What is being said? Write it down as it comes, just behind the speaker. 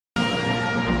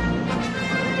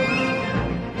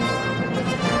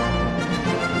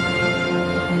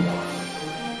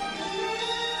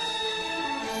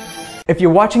If you're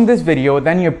watching this video,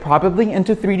 then you're probably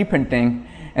into 3D printing.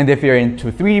 And if you're into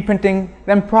 3D printing,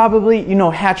 then probably you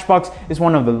know Hatchbox is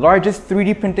one of the largest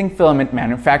 3D printing filament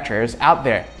manufacturers out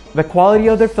there. The quality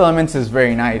of their filaments is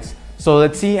very nice. So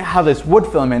let's see how this wood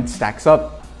filament stacks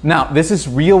up. Now, this is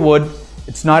real wood.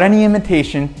 It's not any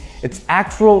imitation. It's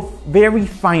actual very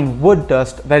fine wood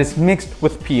dust that is mixed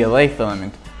with PLA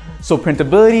filament. So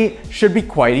printability should be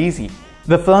quite easy.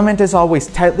 The filament is always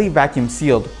tightly vacuum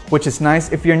sealed, which is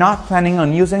nice if you're not planning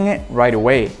on using it right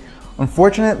away.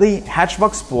 Unfortunately,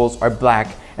 Hatchbox spools are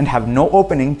black and have no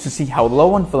opening to see how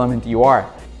low on filament you are,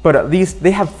 but at least they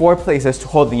have 4 places to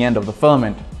hold the end of the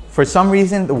filament. For some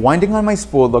reason, the winding on my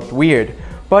spool looked weird,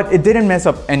 but it didn't mess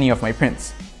up any of my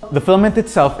prints. The filament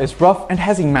itself is rough and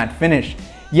has a matte finish,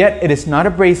 yet it is not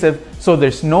abrasive, so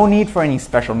there's no need for any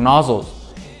special nozzles.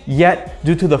 Yet,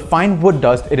 due to the fine wood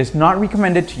dust, it is not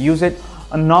recommended to use it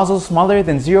on nozzles smaller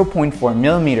than 0.4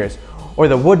 millimeters, or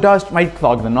the wood dust might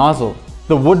clog the nozzle.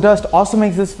 The wood dust also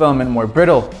makes this filament more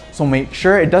brittle, so make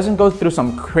sure it doesn't go through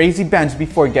some crazy bends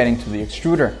before getting to the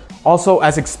extruder. Also,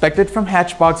 as expected from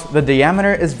Hatchbox, the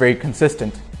diameter is very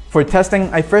consistent. For testing,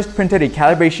 I first printed a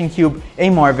calibration cube, a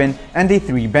Marvin, and a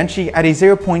 3 benchy at a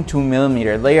 0.2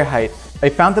 millimeter layer height. I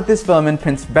found that this filament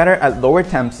prints better at lower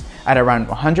temps at around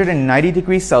 190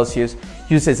 degrees Celsius,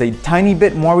 uses a tiny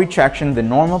bit more retraction than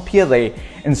normal PLA,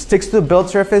 and sticks to the build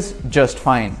surface just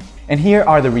fine. And here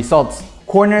are the results.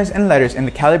 Corners and letters in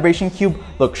the calibration cube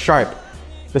look sharp.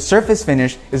 The surface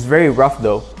finish is very rough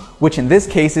though, which in this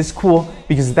case is cool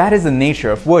because that is the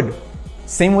nature of wood.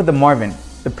 Same with the Marvin.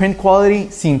 The print quality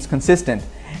seems consistent,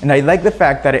 and I like the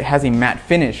fact that it has a matte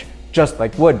finish, just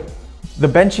like wood. The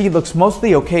benchy looks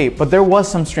mostly okay, but there was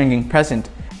some stringing present.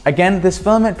 Again, this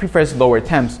filament prefers lower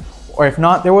temps, or if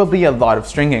not, there will be a lot of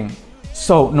stringing.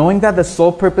 So, knowing that the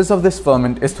sole purpose of this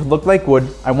filament is to look like wood,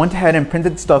 I went ahead and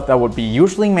printed stuff that would be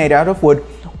usually made out of wood,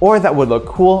 or that would look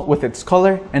cool with its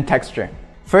color and texture.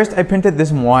 First, I printed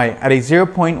this moai at a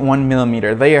 0.1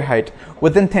 millimeter layer height,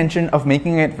 with the intention of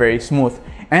making it very smooth,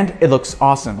 and it looks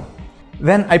awesome.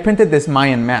 Then I printed this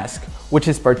Mayan mask, which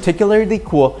is particularly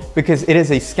cool because it is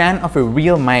a scan of a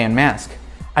real Mayan mask.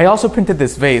 I also printed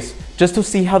this vase, just to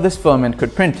see how this filament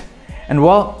could print. And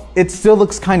well, it still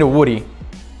looks kinda woody.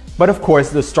 But of course,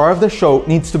 the star of the show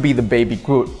needs to be the baby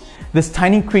Groot. This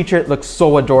tiny creature looks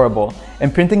so adorable,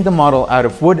 and printing the model out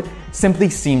of wood simply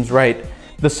seems right.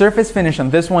 The surface finish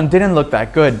on this one didn't look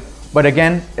that good, but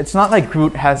again, it's not like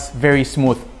Groot has very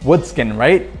smooth wood skin,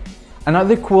 right?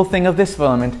 Another cool thing of this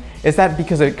filament is that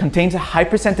because it contains a high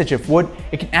percentage of wood,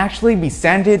 it can actually be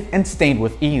sanded and stained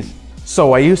with ease.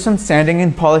 So I used some sanding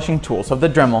and polishing tools of the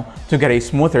Dremel to get a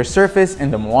smoother surface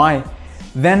in the moai.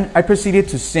 Then I proceeded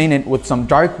to stain it with some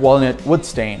dark walnut wood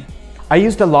stain. I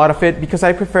used a lot of it because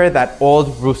I prefer that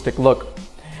old rustic look,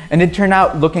 and it turned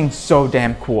out looking so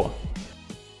damn cool.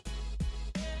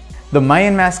 The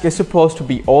Mayan mask is supposed to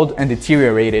be old and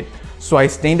deteriorated, so I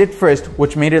stained it first,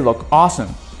 which made it look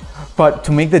awesome. But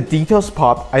to make the details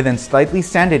pop, I then slightly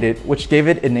sanded it, which gave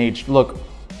it an aged look.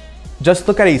 Just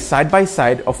look at a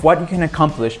side-by-side of what you can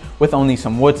accomplish with only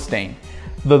some wood stain.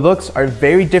 The looks are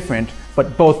very different,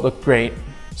 but both look great.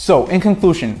 So in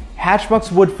conclusion,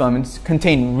 Hatchbox wood filaments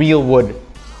contain real wood,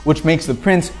 which makes the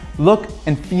prints look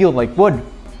and feel like wood.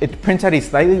 It prints at a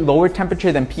slightly lower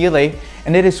temperature than PLA,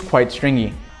 and it is quite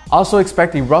stringy. Also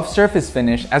expect a rough surface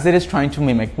finish as it is trying to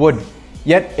mimic wood.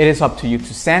 Yet it is up to you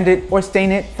to sand it or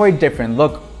stain it for a different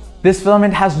look. This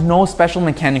filament has no special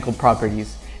mechanical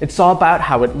properties. It's all about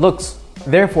how it looks.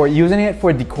 Therefore, using it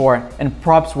for decor and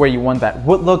props where you want that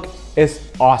wood look is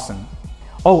awesome.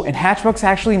 Oh, and Hatchbox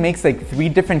actually makes like 3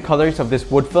 different colors of this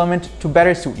wood filament to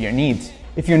better suit your needs.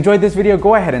 If you enjoyed this video,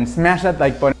 go ahead and smash that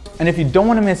like button. And if you don't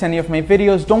want to miss any of my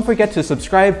videos, don't forget to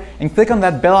subscribe and click on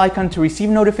that bell icon to receive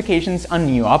notifications on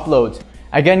new uploads.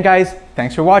 Again guys,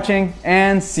 thanks for watching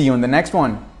and see you in the next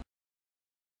one.